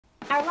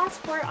Our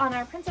last port on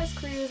our princess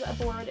cruise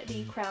aboard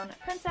the Crown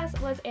Princess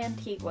was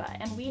Antigua,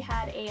 and we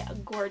had a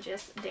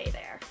gorgeous day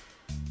there.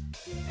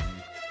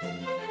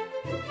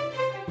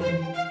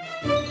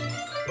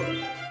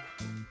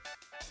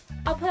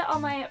 I'll put all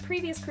my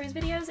previous cruise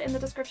videos in the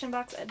description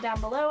box down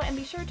below, and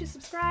be sure to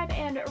subscribe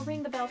and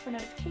ring the bell for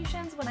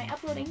notifications when I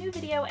upload a new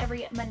video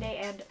every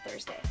Monday and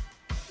Thursday.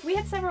 We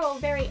had several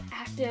very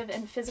active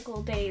and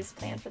physical days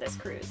planned for this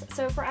cruise.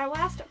 So for our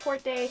last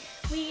port day,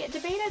 we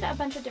debated a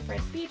bunch of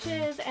different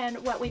beaches and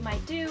what we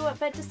might do,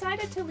 but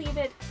decided to leave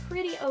it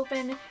pretty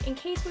open in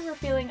case we were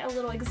feeling a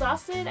little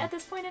exhausted at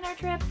this point in our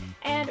trip,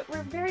 and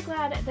we're very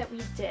glad that we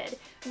did.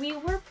 We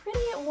were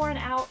pretty worn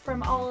out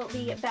from all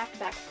the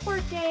back-to-back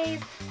port days,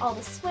 all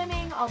the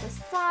swimming, all the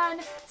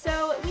sun,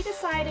 so we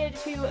decided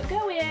to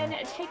go in,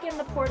 take in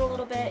the port a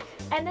little bit,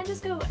 and then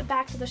just go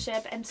back to the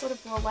ship and sort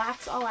of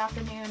relax all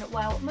afternoon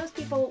while most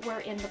people were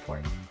in the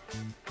port.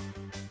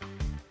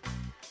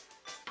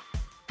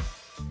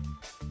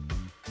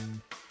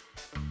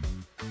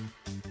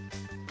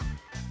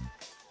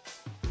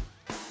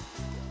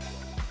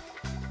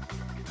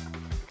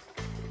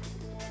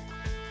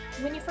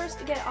 When you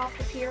first get off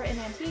the pier in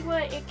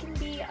Antigua, it can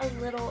be a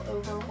little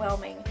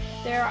overwhelming.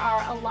 There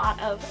are a lot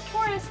of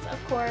tourists,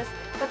 of course,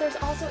 but there's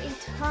also a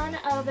ton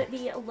of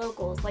the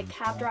locals, like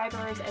cab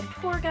drivers and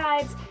tour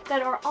guides,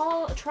 that are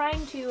all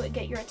trying to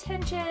get your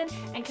attention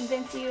and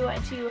convince you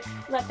to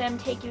let them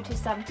take you to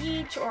some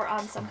beach or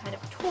on some kind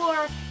of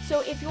tour.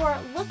 So if you're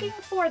looking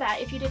for that,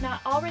 if you did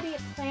not already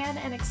plan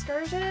an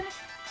excursion,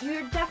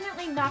 you're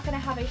definitely not going to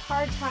have a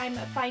hard time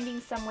finding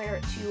somewhere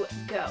to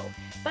go.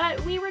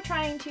 But we were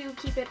trying to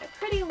keep it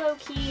pretty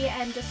low-key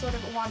and just sort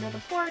of wander the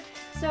port,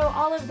 so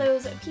all of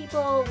those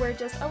people were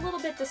just a little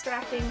bit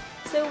distracting,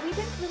 so we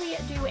didn't really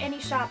do any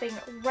shopping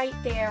right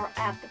there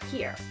at the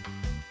pier.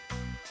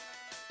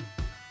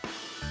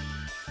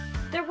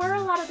 There were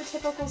a lot of the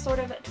typical sort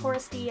of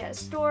touristy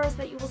stores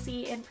that you will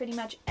see in pretty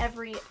much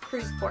every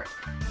cruise port,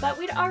 but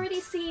we'd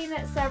already seen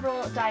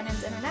several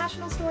Diamonds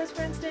International stores,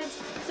 for instance,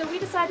 so we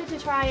decided to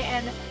try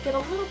and get a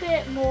little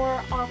bit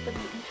more off the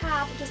beaten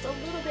path, just a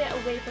little bit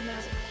away from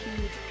those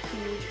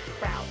huge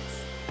crowds.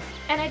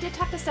 And I did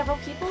talk to several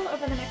people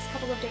over the next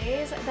couple of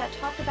days that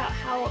talked about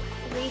how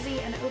crazy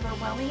and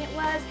overwhelming it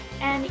was,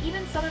 and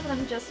even some of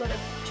them just sort of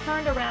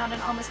turned around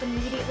and almost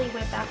immediately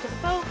went back to the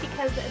boat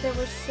because there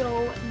were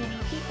so many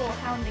people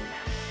hounding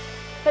them.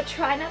 But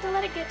try not to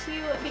let it get to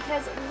you,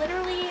 because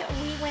literally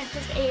we went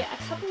just a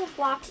couple of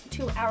blocks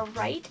to our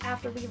right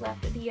after we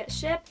left the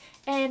ship,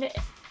 and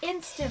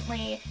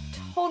instantly,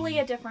 totally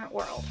a different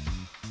world.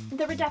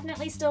 There were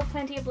definitely still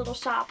plenty of little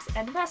shops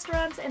and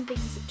restaurants and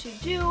things to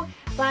do,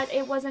 but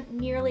it wasn't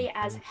nearly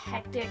as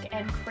hectic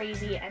and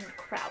crazy and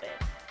crowded.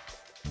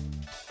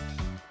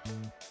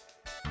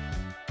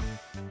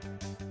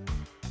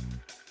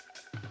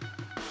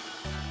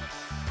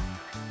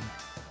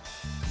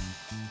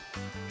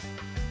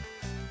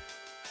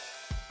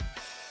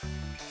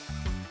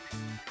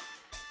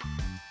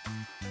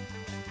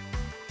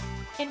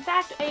 In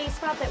fact, a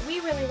spot that we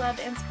really loved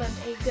and spent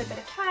a good bit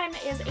of time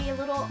is a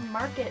little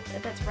market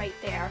that's right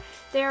there.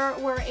 There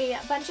were a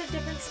bunch of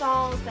different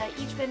stalls that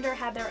each vendor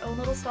had their own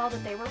little stall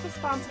that they were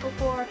responsible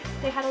for.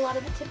 They had a lot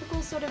of the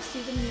typical sort of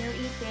souvenir-y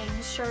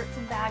things, shirts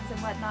and bags and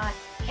whatnot,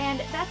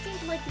 and that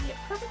seemed like the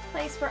perfect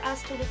place for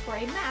us to look for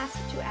a mask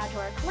to add to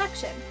our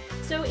collection.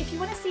 So if you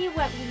want to see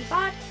what we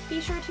bought,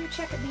 be sure to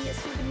check the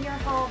souvenir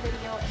haul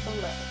video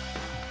below.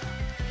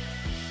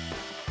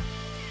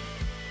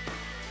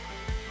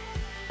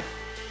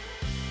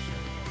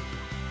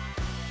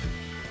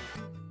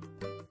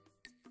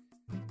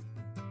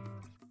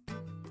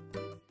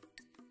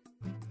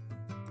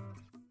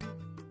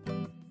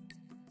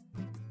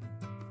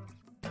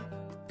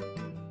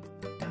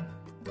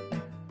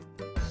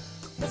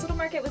 This little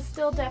market was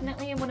still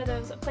definitely one of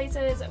those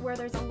places where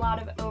there's a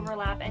lot of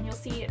overlap, and you'll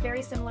see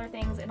very similar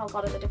things in a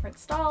lot of the different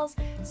stalls,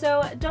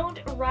 so don't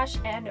rush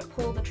and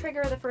pull the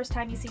trigger the first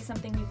time you see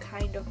something you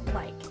kind of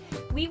like.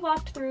 We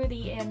walked through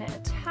the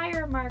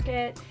entire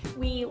market.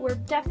 We were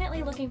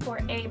definitely looking for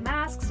a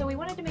mask, so we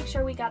wanted to make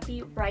sure we got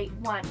the right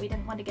one. We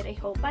didn't want to get a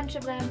whole bunch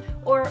of them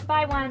or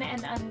buy one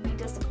and be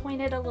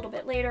disappointed a little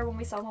bit later when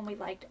we saw one we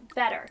liked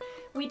better.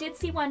 We did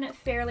see one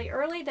fairly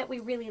early that we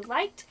really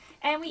liked,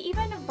 and we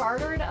even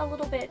bartered a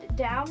little bit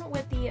down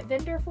with the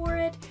vendor for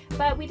it,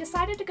 but we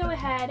decided to go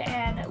ahead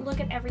and look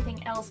at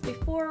everything else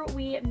before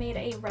we made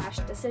a rash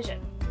decision.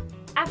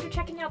 After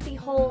checking out the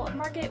whole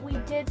market, we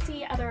did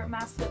see other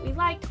masks that we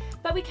liked,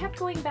 but we kept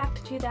going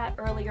back to that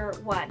earlier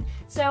one.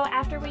 So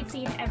after we'd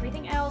seen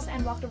everything else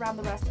and walked around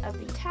the rest of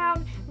the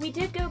town, we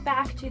did go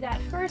back to that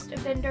first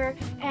vendor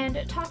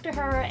and talk to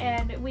her,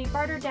 and we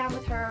bartered down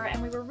with her,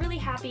 and we were really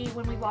happy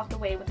when we walked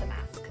away with the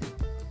mask.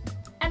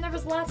 And there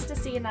was lots to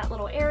see in that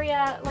little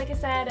area. Like I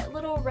said,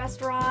 little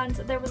restaurants.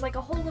 There was like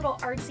a whole little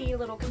artsy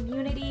little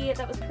community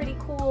that was pretty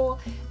cool.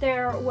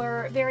 There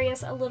were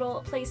various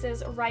little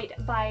places right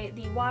by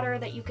the water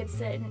that you could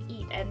sit and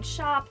eat and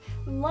shop.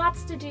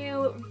 Lots to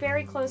do,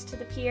 very close to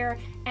the pier,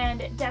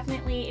 and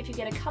definitely if you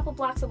get a couple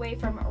blocks away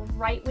from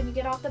right when you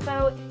get off the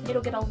boat,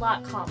 it'll get a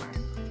lot calmer.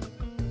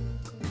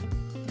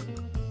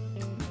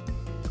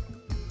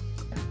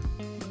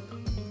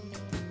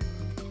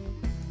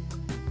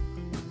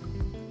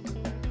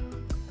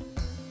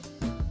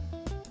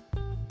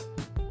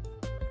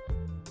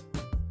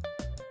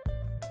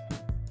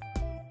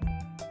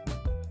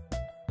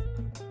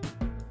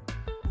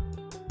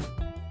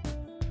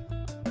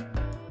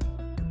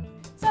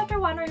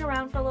 wandering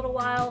around for a little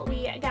while,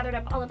 we gathered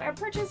up all of our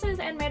purchases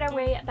and made our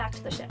way back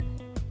to the ship.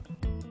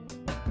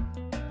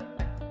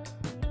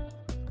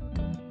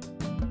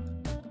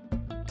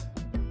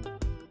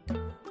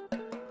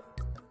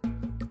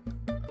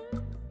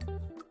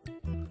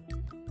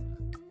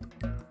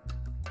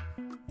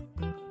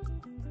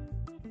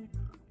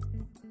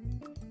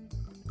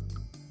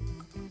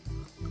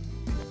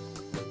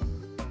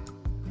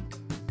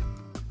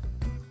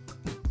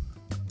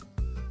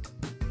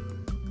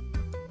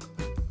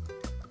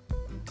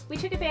 We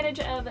took advantage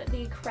of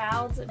the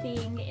crowds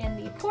being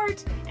in the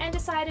port and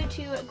decided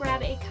to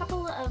grab a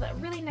couple of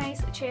really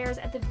nice chairs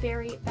at the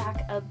very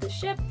back of the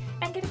ship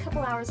and get a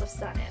couple hours of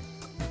sun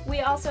in.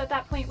 We also at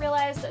that point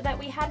realized that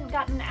we hadn't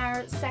gotten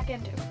our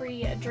second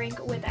free drink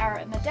with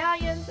our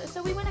medallions,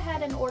 so we went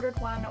ahead and ordered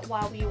one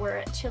while we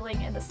were chilling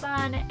in the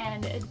sun,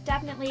 and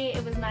definitely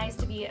it was nice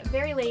to be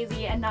very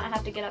lazy and not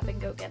have to get up and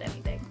go get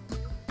anything.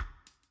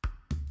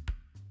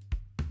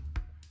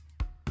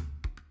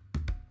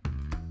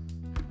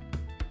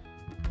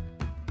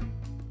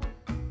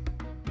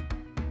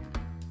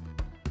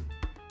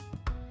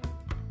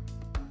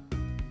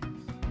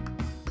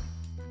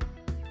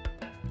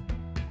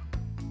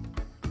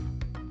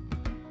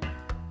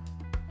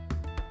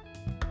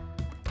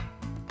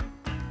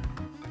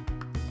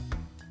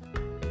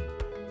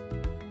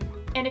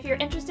 And if you're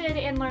interested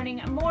in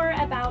learning more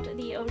about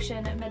the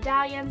ocean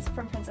medallions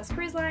from Princess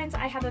Cruise Lines,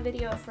 I have a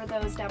video for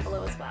those down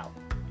below as well.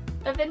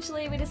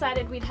 Eventually we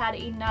decided we'd had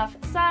enough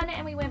sun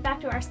and we went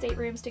back to our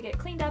staterooms to get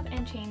cleaned up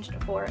and changed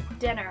for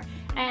dinner.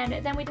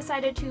 And then we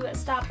decided to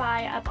stop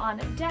by up on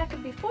deck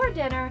before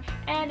dinner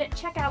and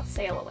check out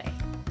Sail Away.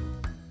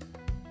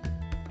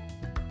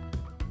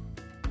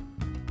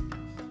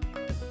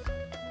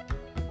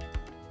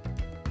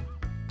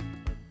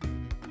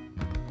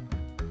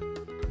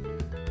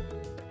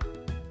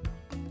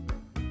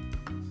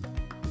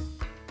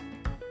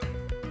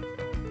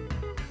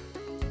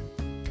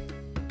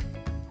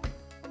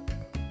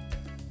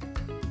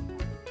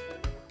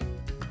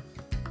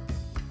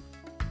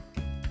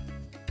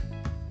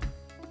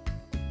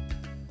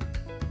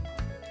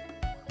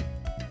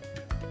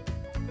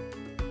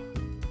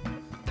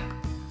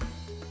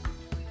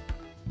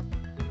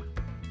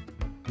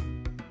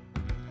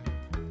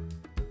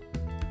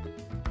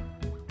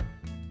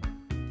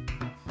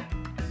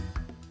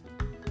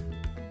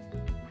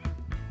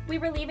 We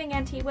were leaving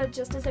Antigua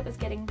just as it was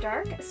getting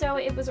dark, so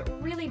it was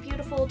really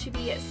beautiful to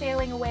be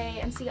sailing away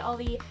and see all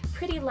the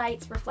pretty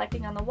lights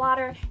reflecting on the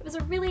water. It was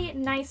a really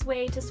nice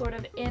way to sort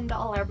of end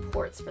all our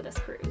ports for this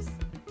cruise.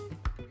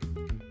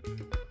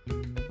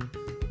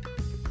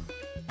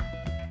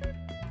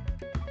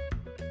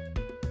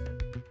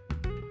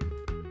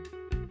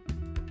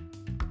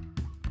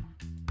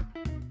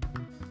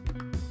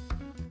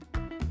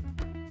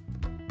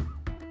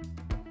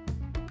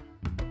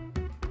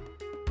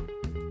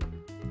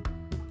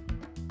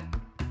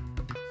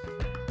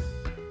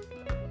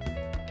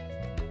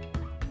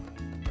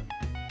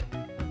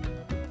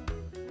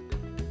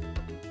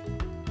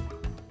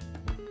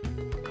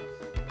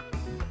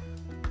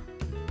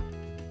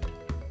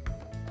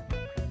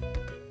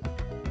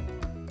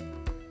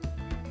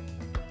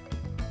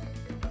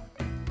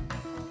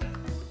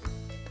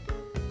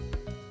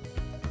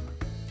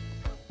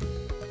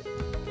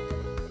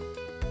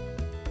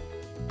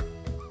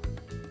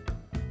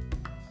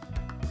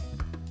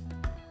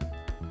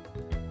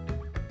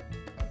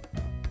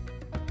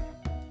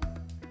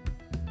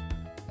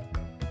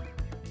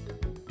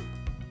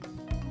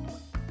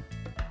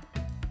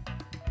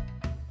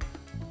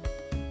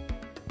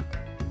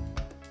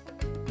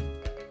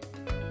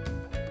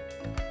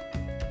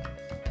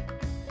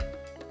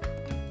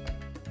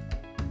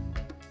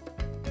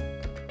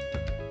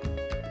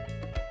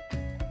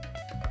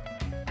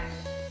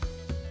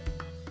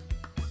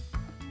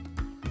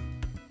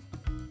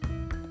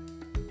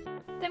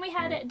 Then we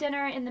had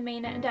dinner in the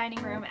main dining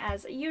room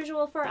as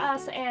usual for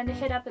us and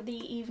hit up the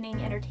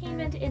evening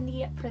entertainment in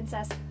the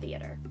Princess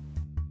Theater.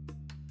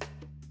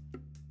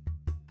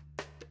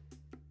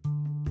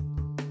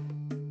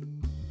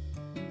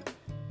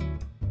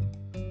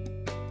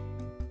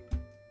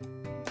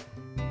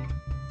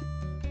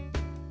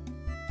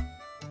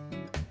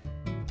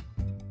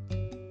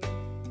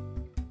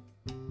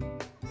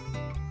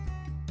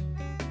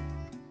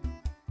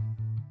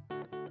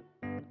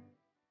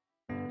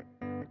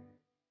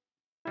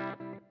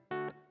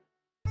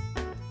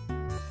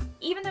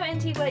 Even though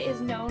Antigua is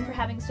known for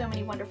having so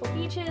many wonderful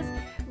beaches,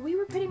 we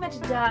were pretty much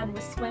done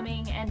with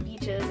swimming and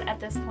beaches at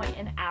this point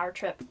in our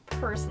trip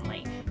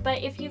personally.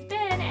 But if you've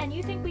been and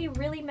you think we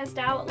really missed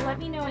out, let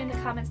me know in the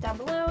comments down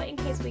below in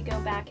case we go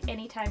back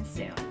anytime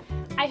soon.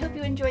 I hope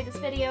you enjoyed this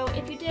video.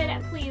 If you did,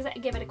 please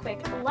give it a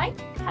quick like.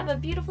 Have a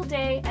beautiful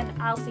day, and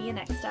I'll see you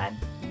next time.